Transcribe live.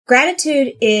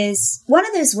Gratitude is one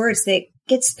of those words that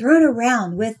gets thrown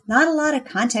around with not a lot of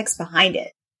context behind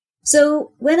it.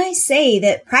 So when I say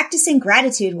that practicing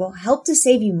gratitude will help to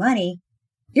save you money,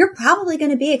 you're probably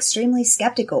going to be extremely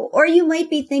skeptical. Or you might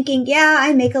be thinking, yeah,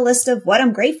 I make a list of what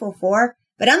I'm grateful for,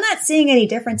 but I'm not seeing any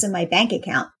difference in my bank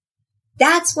account.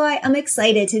 That's why I'm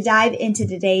excited to dive into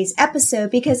today's episode,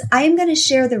 because I am going to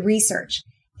share the research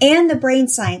and the brain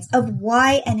science of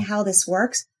why and how this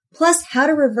works, plus how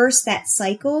to reverse that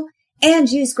cycle and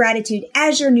use gratitude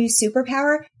as your new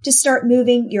superpower to start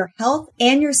moving your health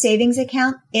and your savings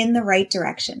account in the right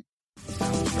direction.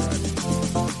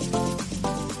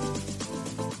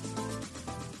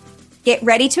 Get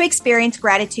ready to experience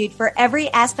gratitude for every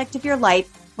aspect of your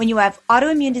life when you have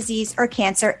autoimmune disease or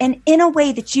cancer, and in a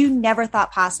way that you never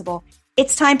thought possible.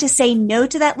 It's time to say no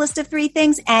to that list of 3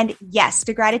 things and yes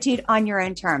to gratitude on your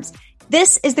own terms.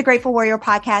 This is the Grateful Warrior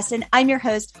Podcast, and I'm your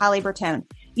host, Holly Bertone.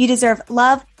 You deserve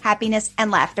love, happiness,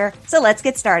 and laughter. So let's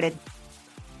get started.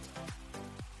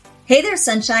 Hey there,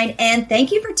 sunshine, and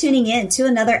thank you for tuning in to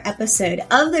another episode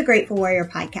of the Grateful Warrior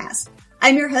Podcast.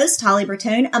 I'm your host, Holly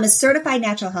Bertone. I'm a certified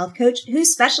natural health coach who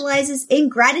specializes in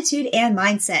gratitude and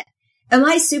mindset. And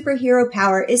my superhero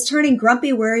power is turning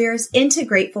grumpy warriors into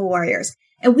grateful warriors.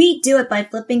 And we do it by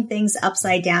flipping things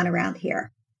upside down around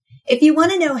here. If you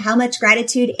want to know how much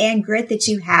gratitude and grit that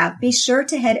you have, be sure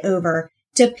to head over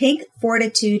to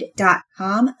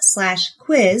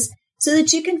pinkfortitude.com/quiz so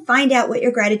that you can find out what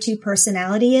your gratitude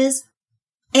personality is.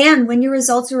 And when your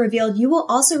results are revealed, you will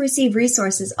also receive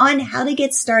resources on how to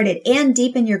get started and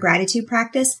deepen your gratitude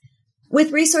practice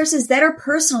with resources that are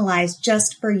personalized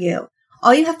just for you.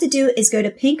 All you have to do is go to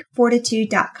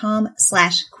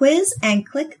pinkfortitude.com/quiz and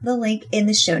click the link in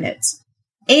the show notes.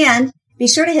 And be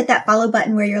sure to hit that follow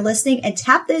button where you're listening and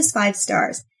tap those 5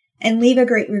 stars and leave a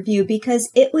great review,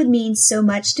 because it would mean so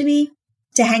much to me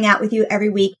to hang out with you every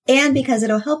week, and because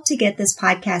it'll help to get this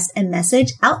podcast and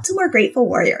message out to more grateful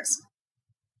warriors.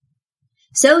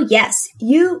 So yes,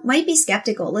 you might be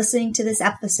skeptical listening to this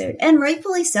episode, and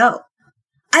rightfully so.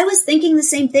 I was thinking the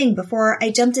same thing before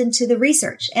I jumped into the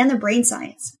research and the brain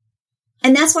science.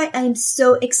 And that's why I'm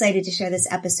so excited to share this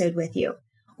episode with you.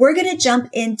 We're going to jump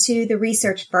into the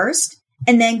research first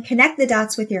and then connect the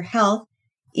dots with your health,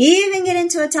 even get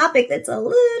into a topic that's a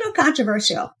little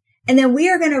controversial. And then we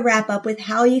are going to wrap up with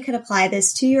how you can apply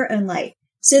this to your own life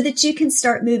so that you can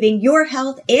start moving your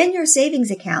health and your savings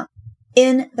account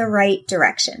in the right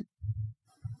direction.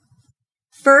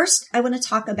 First, I want to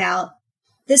talk about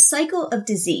the cycle of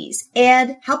disease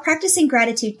and how practicing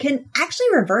gratitude can actually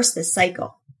reverse this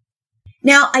cycle.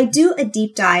 Now, I do a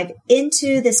deep dive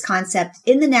into this concept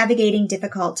in the Navigating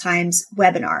Difficult Times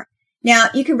webinar.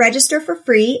 Now, you can register for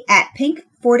free at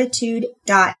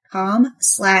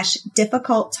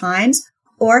pinkfortitude.com/difficult times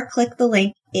or click the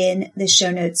link in the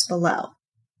show notes below.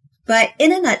 But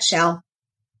in a nutshell,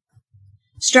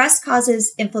 stress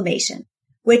causes inflammation,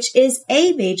 which is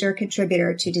a major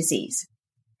contributor to disease.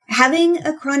 Having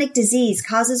a chronic disease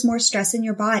causes more stress in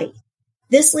your body.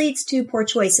 This leads to poor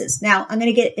choices. Now, I'm going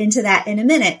to get into that in a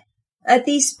minute.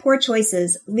 These poor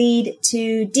choices lead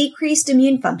to decreased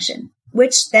immune function,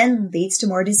 which then leads to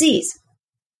more disease.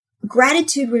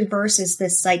 Gratitude reverses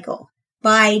this cycle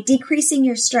by decreasing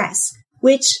your stress,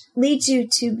 which leads you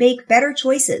to make better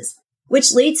choices,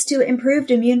 which leads to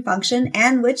improved immune function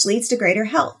and which leads to greater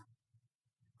health.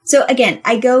 So again,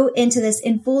 I go into this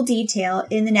in full detail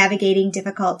in the Navigating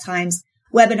Difficult Times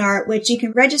webinar, which you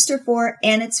can register for,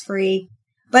 and it's free.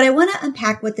 But I want to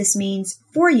unpack what this means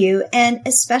for you, and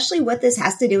especially what this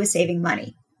has to do with saving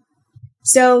money.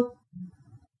 So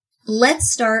let's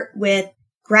start with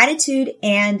gratitude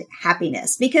and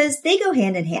happiness, because they go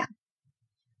hand in hand.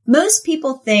 Most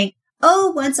people think,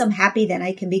 oh, once I'm happy, then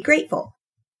I can be grateful.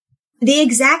 The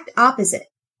exact opposite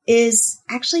is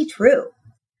actually true.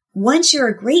 Once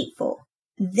you're grateful,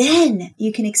 then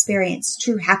you can experience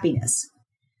true happiness.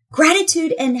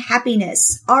 Gratitude and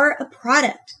happiness are a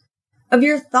product of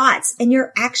your thoughts and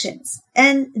your actions,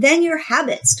 and then your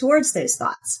habits towards those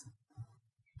thoughts.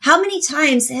 How many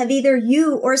times have either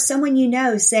you or someone you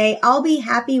know say, I'll be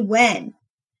happy when?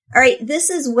 All right, this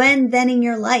is when then in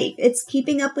your life. It's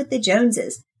keeping up with the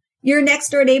Joneses. Your next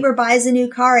door neighbor buys a new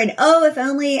car and, oh, if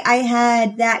only I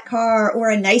had that car or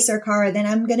a nicer car, then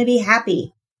I'm going to be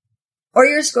happy. Or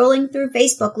you're scrolling through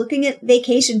Facebook looking at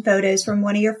vacation photos from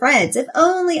one of your friends. If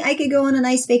only I could go on a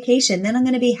nice vacation, then I'm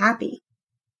going to be happy.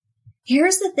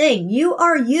 Here's the thing. You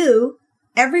are you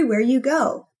everywhere you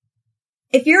go.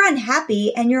 If you're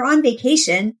unhappy and you're on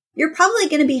vacation, you're probably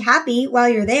going to be happy while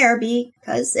you're there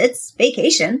because it's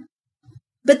vacation.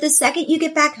 But the second you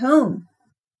get back home,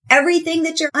 everything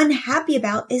that you're unhappy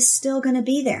about is still going to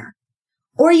be there.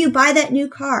 Or you buy that new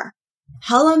car.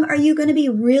 How long are you going to be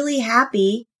really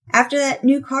happy after that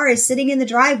new car is sitting in the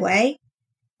driveway?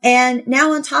 And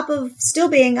now on top of still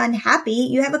being unhappy,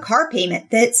 you have a car payment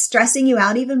that's stressing you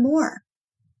out even more,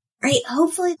 right?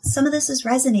 Hopefully some of this is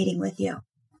resonating with you.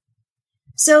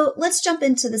 So let's jump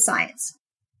into the science.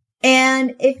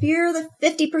 And if you're the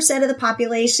 50% of the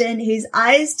population whose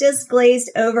eyes just glazed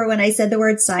over when I said the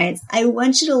word science, I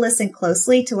want you to listen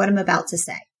closely to what I'm about to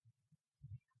say.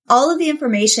 All of the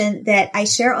information that I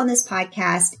share on this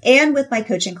podcast and with my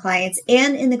coaching clients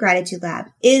and in the Gratitude Lab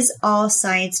is all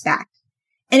science-backed.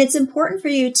 And it's important for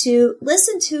you to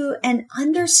listen to and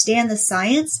understand the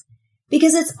science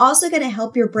because it's also going to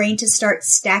help your brain to start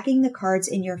stacking the cards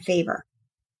in your favor,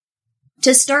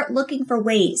 to start looking for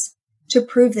ways to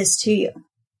prove this to you.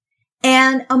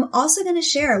 And I'm also going to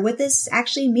share what this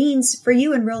actually means for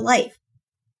you in real life.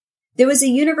 There was a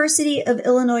University of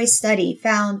Illinois study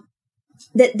found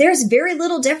that there's very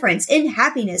little difference in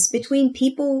happiness between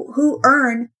people who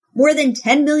earn more than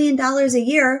 $10 million a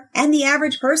year and the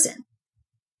average person.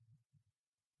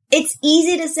 It's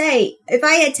easy to say, if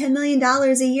I had $10 million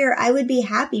a year, I would be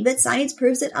happy, but science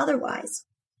proves it otherwise.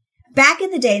 Back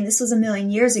in the day, and this was a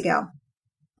million years ago,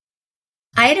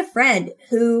 I had a friend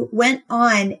who went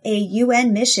on a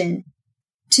UN mission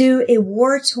to a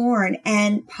war-torn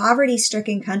and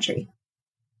poverty-stricken country.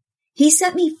 He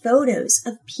sent me photos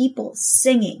of people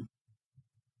singing,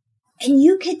 and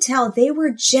you could tell they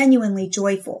were genuinely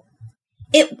joyful.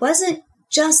 It wasn't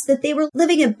just that they were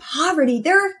living in poverty.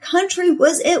 Their country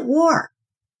was at war.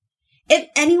 If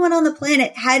anyone on the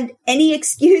planet had any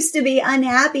excuse to be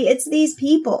unhappy, it's these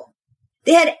people.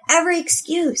 They had every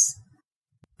excuse.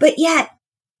 But yet,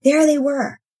 there they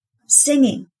were,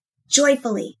 singing,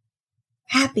 joyfully,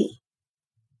 happy.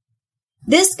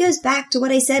 This goes back to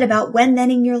what I said about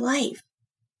when-thenning your life.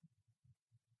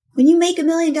 When you make $1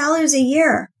 million a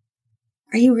year,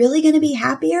 are you really going to be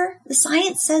happier? The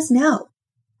science says no,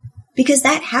 because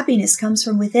that happiness comes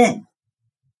from within.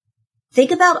 Think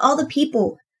about all the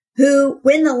people who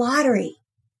win the lottery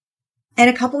and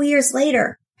a couple years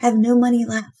later have no money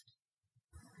left.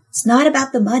 It's not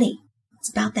about the money.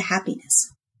 It's about the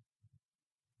happiness.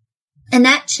 And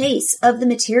that chase of the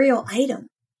material item,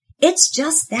 it's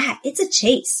just that. It's a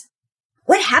chase.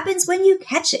 What happens when you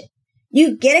catch it?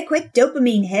 You get a quick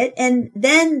dopamine hit and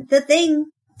then the thing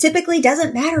typically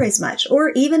doesn't matter as much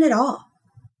or even at all.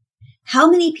 How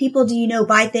many people do you know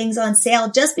buy things on sale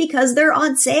just because they're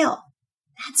on sale?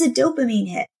 That's a dopamine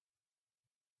hit.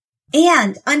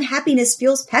 And unhappiness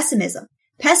fuels pessimism.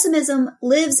 Pessimism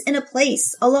lives in a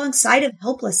place alongside of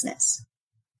helplessness.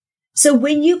 So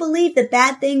when you believe that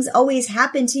bad things always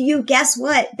happen to you, guess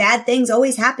what? Bad things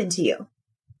always happen to you.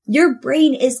 Your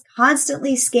brain is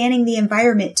constantly scanning the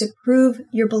environment to prove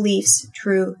your beliefs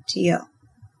true to you.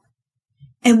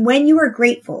 And when you are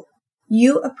grateful,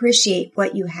 you appreciate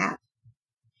what you have.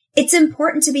 It's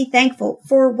important to be thankful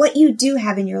for what you do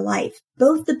have in your life,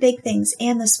 both the big things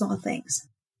and the small things.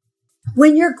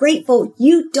 When you're grateful,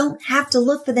 you don't have to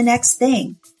look for the next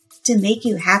thing to make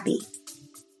you happy.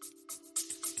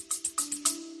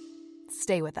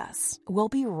 Stay with us. We'll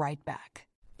be right back.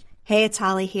 Hey, it's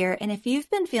Holly here. And if you've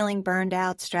been feeling burned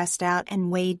out, stressed out,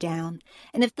 and weighed down,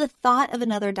 and if the thought of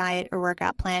another diet or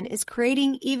workout plan is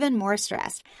creating even more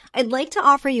stress, I'd like to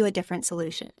offer you a different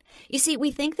solution. You see,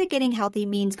 we think that getting healthy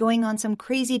means going on some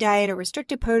crazy diet or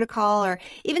restricted protocol or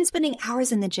even spending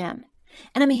hours in the gym.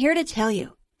 And I'm here to tell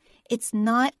you, it's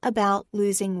not about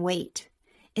losing weight.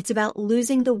 It's about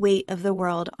losing the weight of the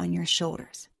world on your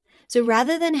shoulders. So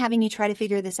rather than having you try to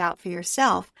figure this out for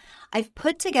yourself, I've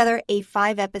put together a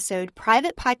 5-episode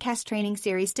private podcast training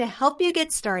series to help you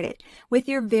get started with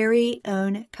your very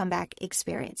own comeback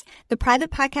experience. The private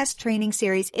podcast training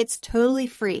series, it's totally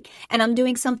free, and I'm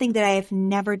doing something that I have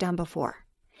never done before.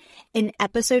 In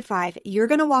episode 5, you're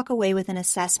going to walk away with an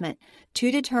assessment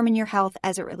to determine your health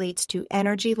as it relates to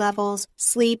energy levels,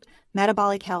 sleep,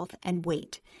 metabolic health, and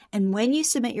weight. And when you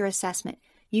submit your assessment,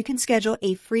 you can schedule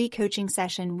a free coaching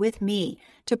session with me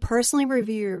to personally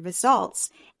review your results,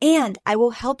 and I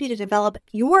will help you to develop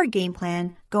your game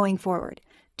plan going forward.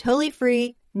 Totally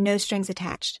free, no strings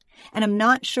attached. And I'm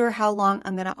not sure how long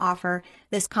I'm going to offer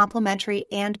this complimentary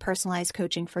and personalized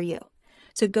coaching for you.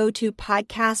 So go to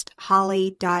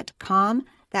podcastholly.com.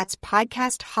 That's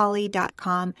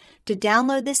podcastholly.com to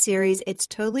download the series. It's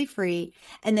totally free.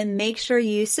 And then make sure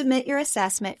you submit your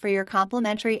assessment for your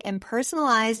complimentary and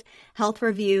personalized health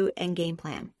review and game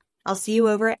plan. I'll see you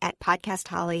over at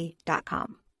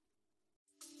podcastholly.com.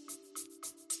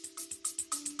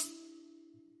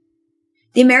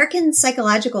 The American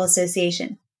Psychological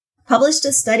Association published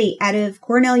a study out of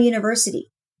Cornell University.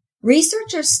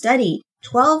 Researchers studied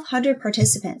 1,200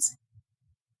 participants.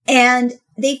 And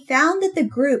they found that the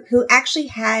group who actually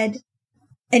had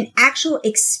an actual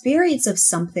experience of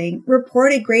something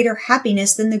reported greater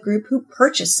happiness than the group who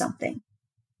purchased something.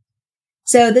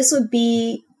 So this would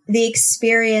be the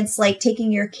experience like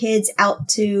taking your kids out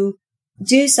to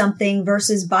do something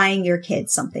versus buying your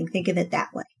kids something. Think of it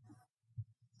that way.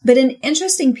 But an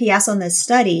interesting PS on this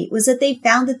study was that they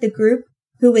found that the group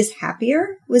who was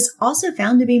happier was also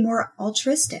found to be more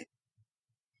altruistic.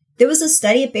 There was a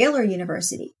study at Baylor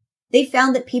University. They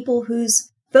found that people whose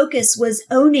focus was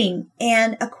owning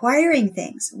and acquiring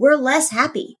things were less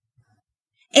happy.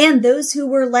 And those who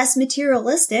were less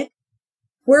materialistic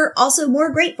were also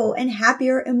more grateful and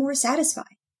happier and more satisfied.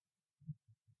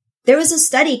 There was a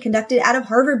study conducted out of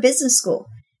Harvard Business School,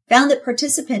 found that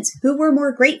participants who were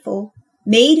more grateful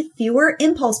made fewer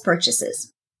impulse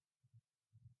purchases.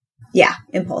 Yeah,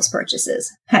 impulse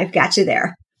purchases. I've got you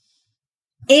there.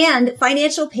 And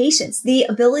financial patience, the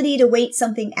ability to wait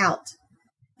something out.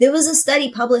 There was a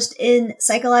study published in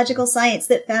Psychological Science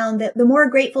that found that the more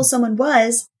grateful someone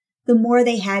was, the more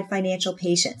they had financial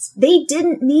patience. They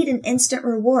didn't need an instant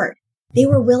reward. They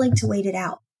were willing to wait it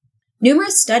out.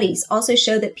 Numerous studies also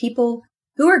show that people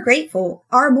who are grateful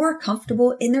are more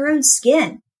comfortable in their own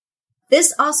skin.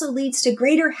 This also leads to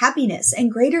greater happiness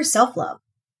and greater self-love.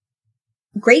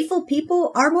 Grateful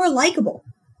people are more likable.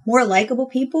 More likable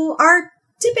people are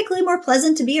typically more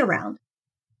pleasant to be around.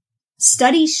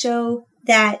 Studies show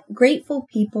that grateful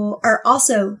people are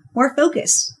also more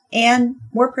focused and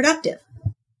more productive.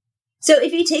 So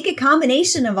if you take a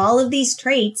combination of all of these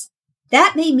traits,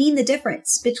 that may mean the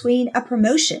difference between a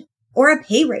promotion or a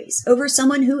pay raise over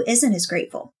someone who isn't as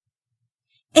grateful.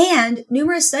 And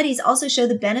numerous studies also show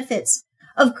the benefits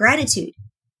of gratitude,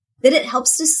 that it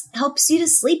helps you to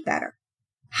sleep better.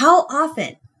 How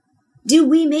often do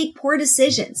we make poor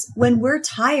decisions when we're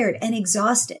tired and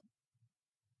exhausted?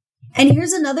 And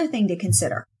here's another thing to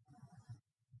consider.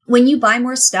 When you buy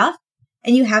more stuff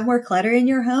and you have more clutter in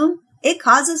your home, it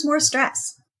causes more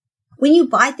stress. When you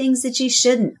buy things that you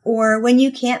shouldn't, or when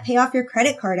you can't pay off your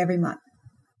credit card every month,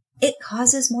 it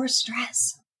causes more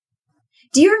stress.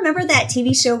 Do you remember that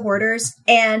TV show Hoarders?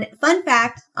 And fun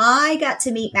fact, I got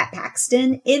to meet Matt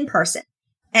Paxton in person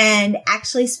and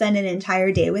actually spend an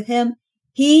entire day with him.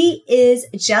 He is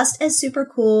just as super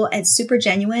cool and super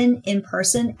genuine in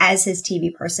person as his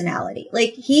TV personality.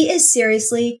 Like, he is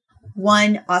seriously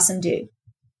one awesome dude.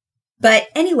 But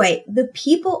anyway, the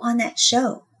people on that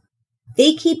show,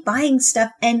 they keep buying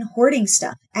stuff and hoarding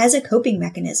stuff as a coping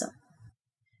mechanism.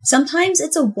 Sometimes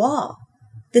it's a wall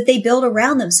that they build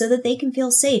around them so that they can feel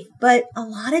safe. But a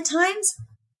lot of times,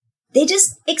 they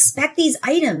just expect these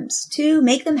items to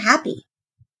make them happy.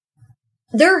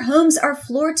 Their homes are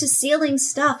floor to ceiling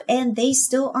stuff and they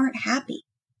still aren't happy.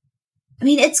 I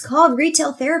mean, it's called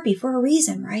retail therapy for a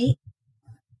reason, right?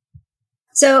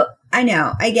 So I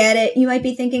know, I get it. You might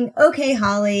be thinking, okay,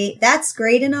 Holly, that's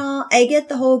great and all. I get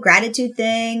the whole gratitude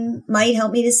thing might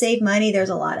help me to save money. There's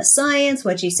a lot of science.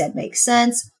 What you said makes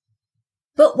sense.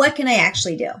 But what can I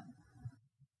actually do?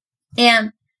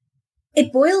 And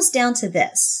it boils down to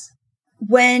this.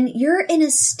 When you're in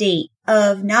a state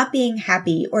of not being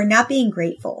happy or not being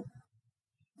grateful,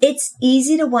 it's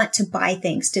easy to want to buy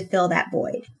things to fill that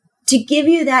void, to give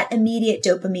you that immediate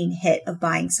dopamine hit of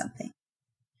buying something.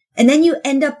 And then you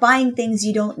end up buying things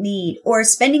you don't need or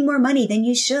spending more money than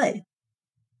you should.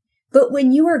 But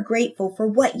when you are grateful for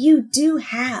what you do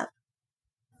have,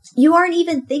 you aren't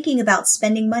even thinking about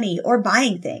spending money or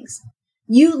buying things.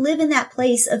 You live in that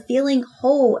place of feeling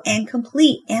whole and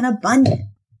complete and abundant.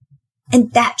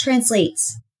 And that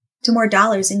translates to more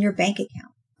dollars in your bank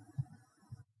account.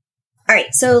 All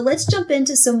right, so let's jump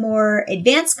into some more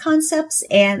advanced concepts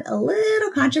and a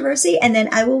little controversy, and then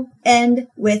I will end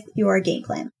with your game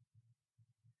plan.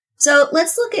 So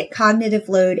let's look at cognitive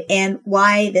load and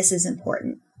why this is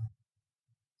important.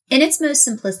 In its most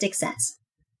simplistic sense,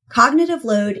 cognitive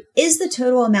load is the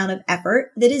total amount of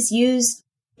effort that is used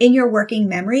in your working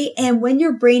memory, and when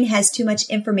your brain has too much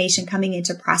information coming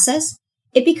into process,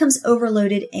 it becomes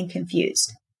overloaded and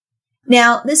confused.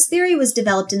 Now, this theory was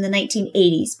developed in the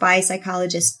 1980s by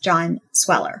psychologist John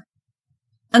Sweller.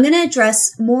 I'm going to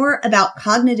address more about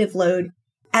cognitive load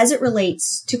as it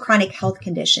relates to chronic health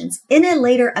conditions in a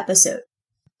later episode.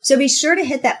 So be sure to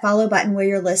hit that follow button where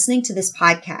you're listening to this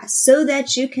podcast so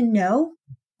that you can know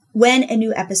when a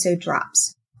new episode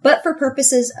drops. But for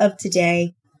purposes of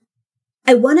today,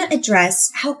 I want to address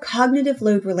how cognitive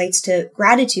load relates to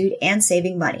gratitude and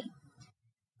saving money.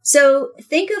 So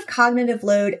think of cognitive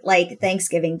load like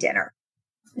Thanksgiving dinner.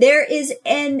 There is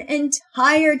an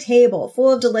entire table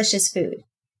full of delicious food,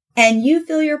 and you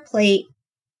fill your plate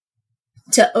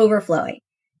to overflowing.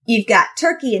 You've got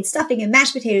turkey and stuffing and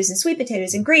mashed potatoes and sweet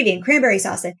potatoes and gravy and cranberry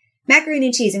sauce and macaroni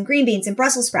and cheese and green beans and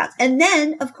Brussels sprouts. And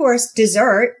then, of course,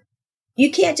 dessert.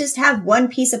 You can't just have one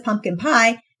piece of pumpkin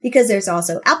pie because there's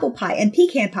also apple pie and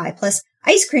pecan pie plus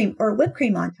ice cream or whipped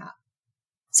cream on top.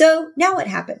 So now what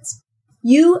happens?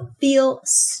 You feel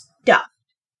stuffed.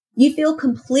 You feel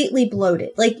completely bloated,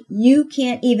 like you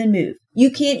can't even move.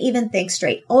 You can't even think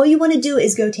straight. All you want to do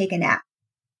is go take a nap.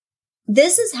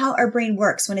 This is how our brain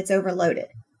works when it's overloaded.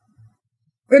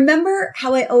 Remember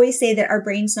how I always say that our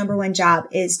brain's number one job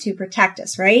is to protect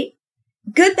us, right?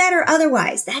 Good, bad, or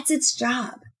otherwise, that's its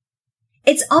job.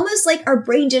 It's almost like our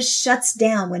brain just shuts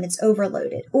down when it's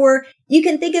overloaded. Or you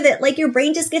can think of it like your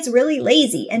brain just gets really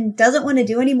lazy and doesn't want to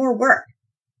do any more work.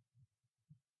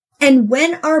 And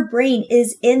when our brain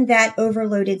is in that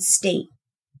overloaded state,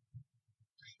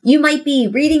 you might be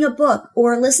reading a book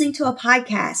or listening to a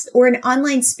podcast or an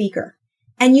online speaker,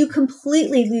 and you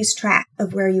completely lose track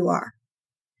of where you are.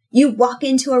 You walk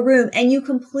into a room and you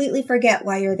completely forget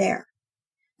why you're there.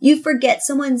 You forget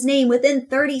someone's name within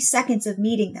 30 seconds of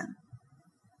meeting them.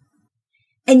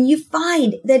 And you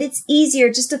find that it's easier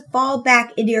just to fall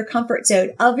back into your comfort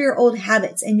zone of your old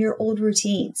habits and your old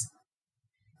routines.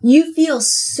 You feel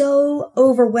so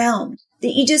overwhelmed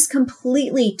that you just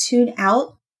completely tune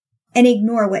out and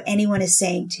ignore what anyone is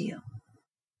saying to you.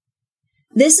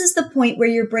 This is the point where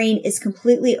your brain is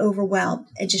completely overwhelmed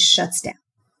and just shuts down.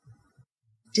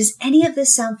 Does any of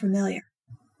this sound familiar?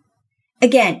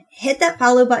 Again, hit that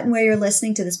follow button where you're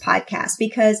listening to this podcast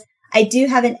because I do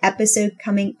have an episode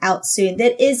coming out soon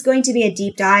that is going to be a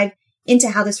deep dive into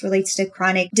how this relates to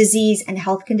chronic disease and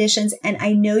health conditions. And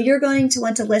I know you're going to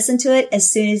want to listen to it as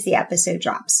soon as the episode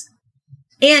drops.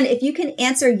 And if you can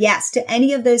answer yes to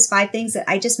any of those 5 things that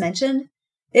I just mentioned,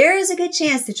 there is a good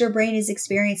chance that your brain is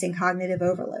experiencing cognitive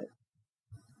overload.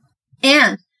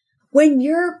 And when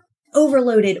you're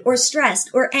overloaded or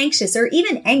stressed or anxious or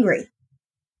even angry,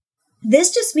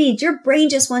 this just means your brain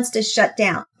just wants to shut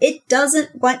down. It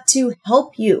doesn't want to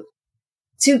help you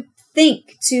to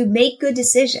think, to make good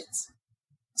decisions.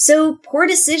 So poor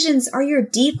decisions are your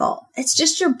default. It's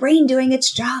just your brain doing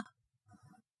its job.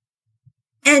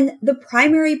 And the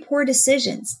primary poor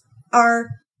decisions are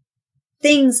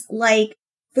things like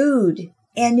food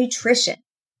and nutrition.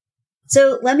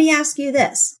 So let me ask you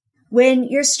this. When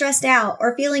you're stressed out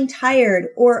or feeling tired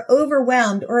or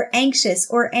overwhelmed or anxious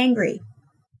or angry,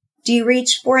 do you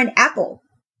reach for an apple?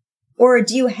 Or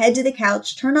do you head to the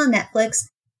couch, turn on Netflix,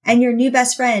 and your new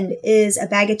best friend is a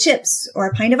bag of chips or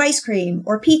a pint of ice cream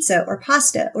or pizza or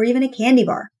pasta or even a candy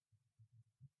bar?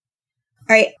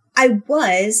 All right, I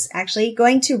was actually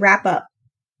going to wrap up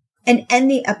and end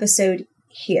the episode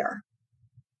here.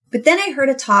 But then I heard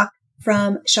a talk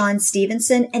from Shawn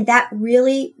Stevenson, and that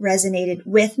really resonated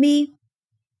with me.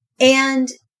 And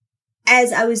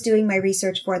as I was doing my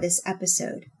research for this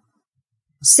episode,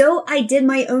 so I did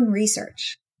my own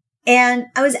research. And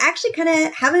I was actually kind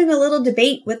of having a little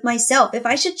debate with myself if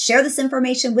I should share this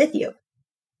information with you,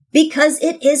 because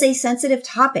it is a sensitive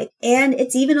topic and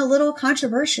it's even a little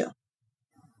controversial.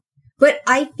 But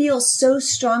I feel so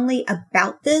strongly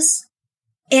about this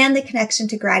and the connection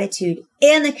to gratitude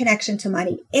and the connection to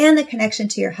money and the connection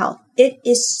to your health. It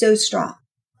is so strong.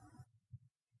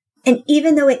 And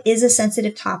even though it is a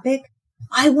sensitive topic,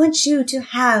 I want you to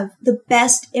have the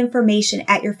best information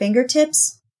at your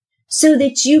fingertips so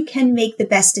that you can make the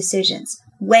best decisions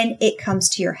when it comes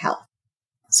to your health.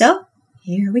 So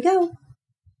here we go.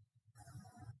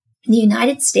 The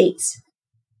United States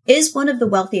is one of the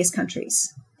wealthiest countries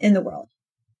in the world.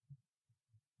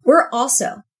 We're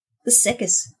also the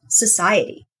sickest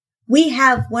society. We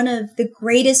have one of the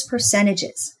greatest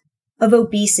percentages of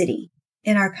obesity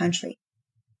in our country.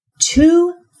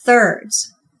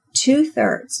 Two-thirds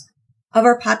of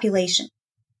our population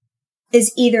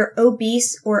is either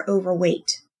obese or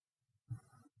overweight.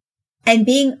 And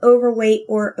being overweight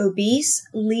or obese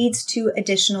leads to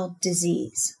additional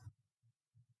disease.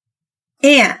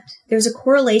 And there's a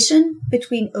correlation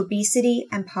between obesity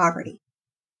and poverty.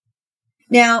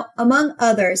 Now, among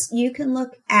others, you can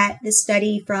look at the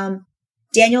study from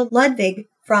Daniel Ludwig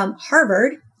from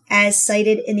Harvard, as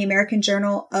cited in the American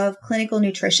Journal of Clinical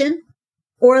Nutrition,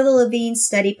 or the Levine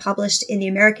study published in the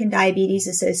American Diabetes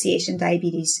Association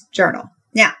Diabetes Journal.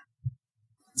 Now,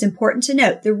 it's important to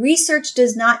note, the research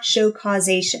does not show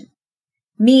causation,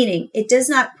 meaning it does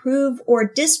not prove or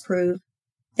disprove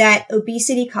that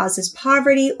obesity causes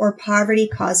poverty or poverty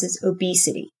causes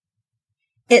obesity.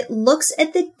 It looks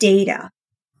at the data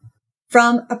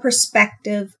from a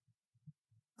perspective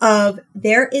of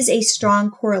there is a strong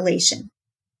correlation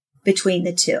between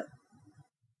the two.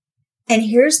 And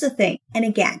here's the thing. And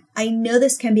again, I know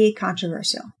this can be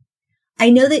controversial. I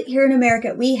know that here in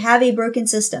America, we have a broken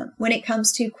system when it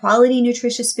comes to quality,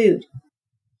 nutritious food.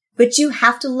 But you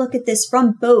have to look at this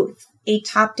from both a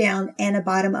top-down and a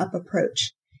bottom-up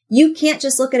approach. You can't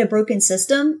just look at a broken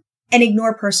system and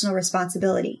ignore personal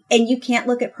responsibility. And you can't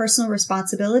look at personal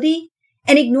responsibility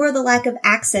and ignore the lack of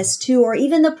access to or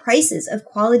even the prices of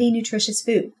quality, nutritious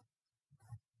food.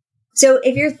 So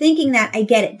if you're thinking that, I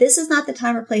get it. This is not the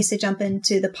time or place to jump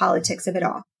into the politics of it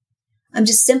all. I'm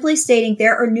just simply stating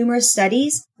there are numerous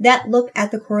studies that look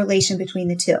at the correlation between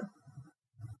the two.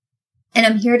 And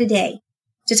I'm here today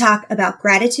to talk about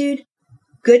gratitude,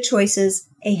 good choices,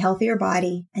 a healthier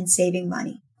body, and saving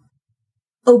money.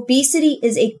 Obesity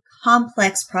is a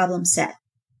complex problem set.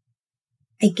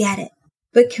 I get it.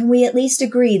 But can we at least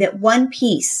agree that one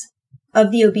piece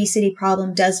of the obesity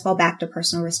problem does fall back to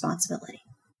personal responsibility?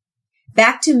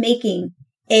 Back to making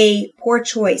a poor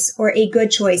choice or a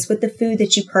good choice with the food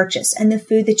that you purchase and the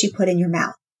food that you put in your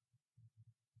mouth.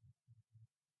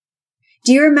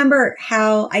 Do you remember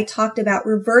how I talked about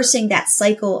reversing that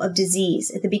cycle of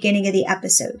disease at the beginning of the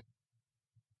episode?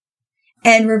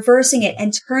 And reversing it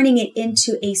and turning it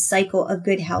into a cycle of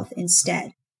good health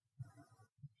instead.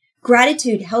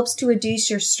 Gratitude helps to reduce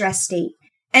your stress state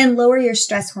and lower your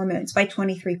stress hormones by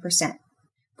 23%.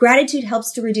 Gratitude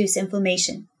helps to reduce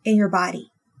inflammation in your body.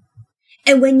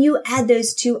 And when you add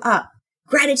those two up,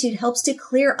 gratitude helps to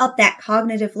clear up that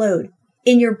cognitive load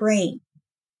in your brain.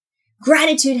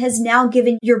 Gratitude has now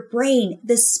given your brain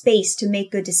the space to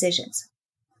make good decisions.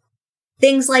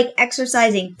 Things like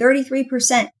exercising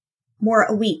 33% more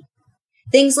a week.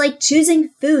 Things like choosing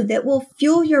food that will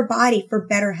fuel your body for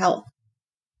better health.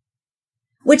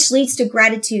 Which leads to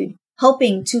gratitude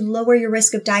helping to lower your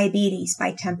risk of diabetes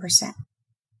by 10%.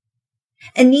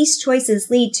 And these choices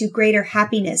lead to greater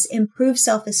happiness, improved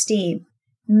self-esteem,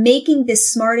 making the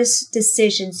smartest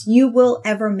decisions you will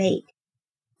ever make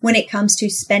when it comes to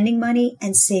spending money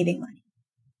and saving money.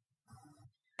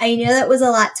 I know that was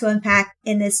a lot to unpack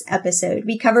in this episode.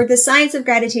 We covered the science of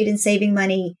gratitude and saving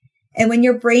money, and when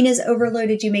your brain is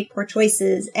overloaded, you make poor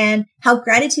choices, and how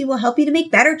gratitude will help you to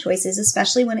make better choices,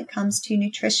 especially when it comes to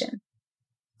nutrition.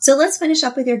 So let's finish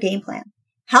up with your game plan.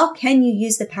 How can you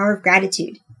use the power of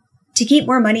gratitude to keep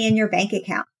more money in your bank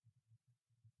account?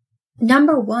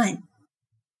 Number one,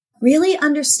 really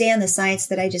understand the science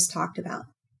that I just talked about,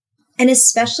 and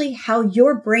especially how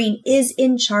your brain is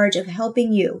in charge of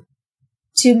helping you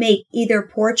to make either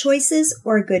poor choices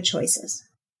or good choices.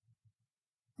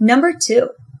 Number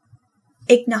two,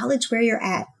 acknowledge where you're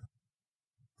at.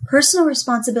 Personal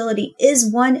responsibility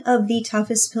is one of the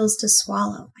toughest pills to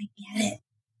swallow. I get it.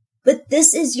 But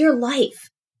this is your life.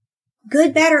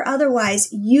 Good, bad, or otherwise,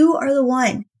 you are the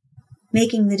one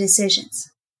making the decisions.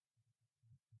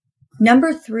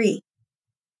 Number three,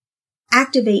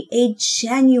 activate a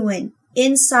genuine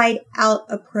inside-out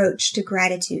approach to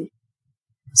gratitude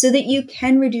so that you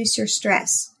can reduce your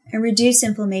stress and reduce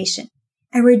inflammation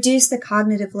and reduce the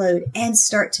cognitive load and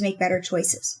start to make better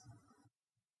choices.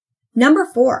 Number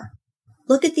four,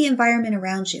 look at the environment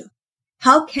around you.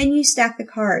 How can you stack the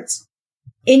cards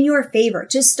in your favor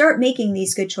to start making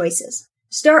these good choices?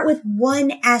 Start with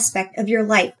one aspect of your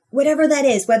life, whatever that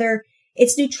is, whether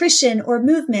it's nutrition or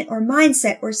movement or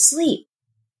mindset or sleep.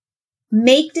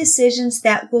 Make decisions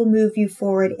that will move you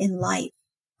forward in life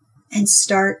and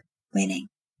start winning.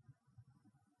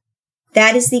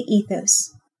 That is the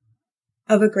ethos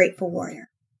of a grateful warrior.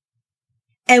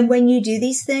 And when you do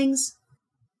these things,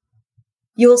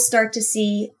 you'll start to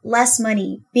see less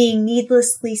money being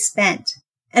needlessly spent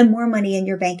and more money in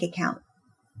your bank account.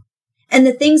 And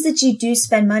the things that you do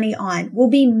spend money on will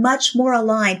be much more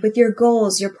aligned with your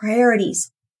goals, your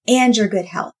priorities, and your good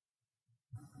health.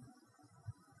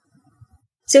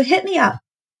 So hit me up.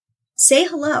 Say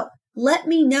hello. Let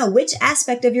me know which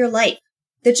aspect of your life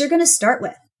that you're going to start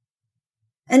with.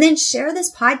 And then share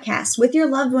this podcast with your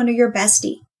loved one or your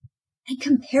bestie and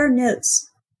compare notes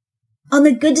on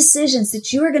the good decisions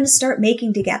that you are going to start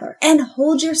making together and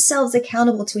hold yourselves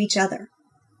accountable to each other.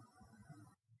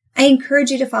 I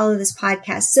encourage you to follow this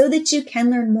podcast so that you can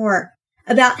learn more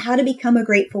about how to become a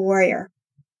grateful warrior.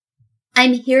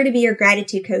 I'm here to be your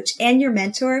gratitude coach and your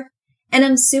mentor, and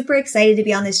I'm super excited to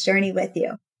be on this journey with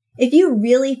you. If you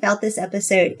really felt this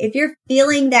episode, if you're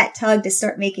feeling that tug to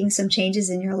start making some changes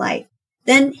in your life,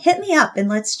 then hit me up and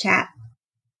let's chat.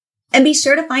 And be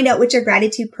sure to find out what your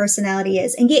gratitude personality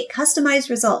is and get customized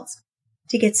results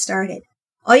to get started.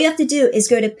 All you have to do is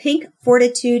go to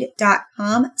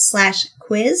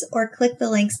pinkfortitude.com/quiz or click the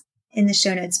links in the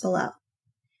show notes below.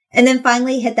 And then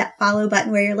finally hit that follow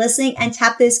button where you're listening and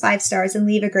tap those 5 stars and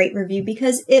leave a great review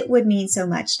because it would mean so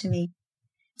much to me.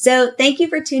 So thank you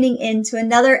for tuning in to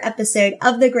another episode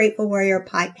of the Grateful Warrior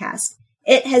podcast.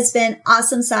 It has been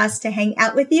awesome sauce to hang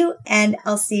out with you, and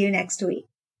I'll see you next week.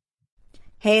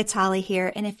 Hey, it's Holly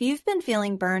here, and if you've been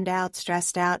feeling burned out,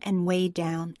 stressed out, and weighed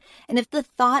down, and if the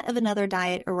thought of another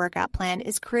diet or workout plan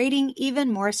is creating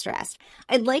even more stress,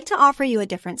 I'd like to offer you a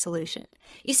different solution.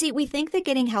 You see, we think that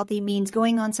getting healthy means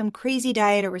going on some crazy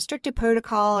diet or restricted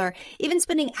protocol or even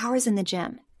spending hours in the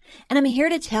gym. And I'm here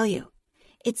to tell you,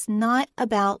 it's not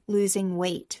about losing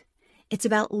weight. It's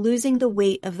about losing the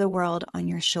weight of the world on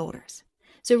your shoulders.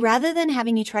 So rather than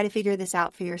having you try to figure this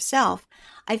out for yourself,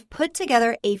 I've put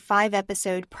together a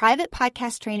 5-episode private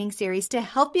podcast training series to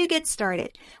help you get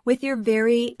started with your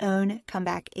very own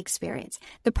comeback experience.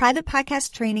 The private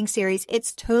podcast training series,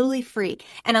 it's totally free,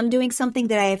 and I'm doing something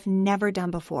that I have never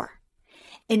done before.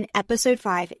 In episode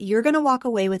 5, you're going to walk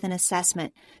away with an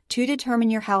assessment to determine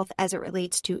your health as it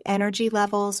relates to energy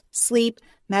levels, sleep,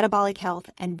 metabolic health,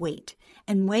 and weight.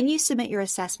 And when you submit your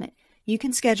assessment, you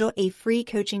can schedule a free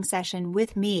coaching session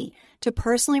with me to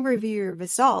personally review your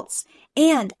results,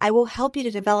 and I will help you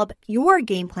to develop your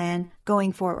game plan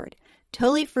going forward.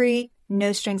 Totally free,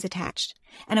 no strings attached.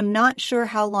 And I'm not sure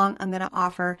how long I'm going to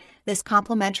offer this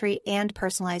complimentary and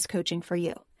personalized coaching for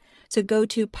you. So go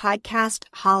to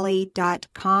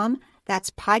podcastholly.com.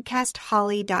 That's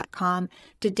podcastholly.com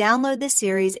to download this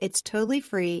series. It's totally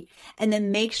free. And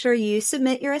then make sure you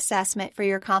submit your assessment for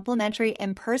your complimentary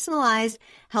and personalized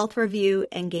health review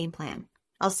and game plan.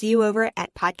 I'll see you over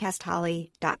at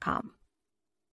podcastholly.com.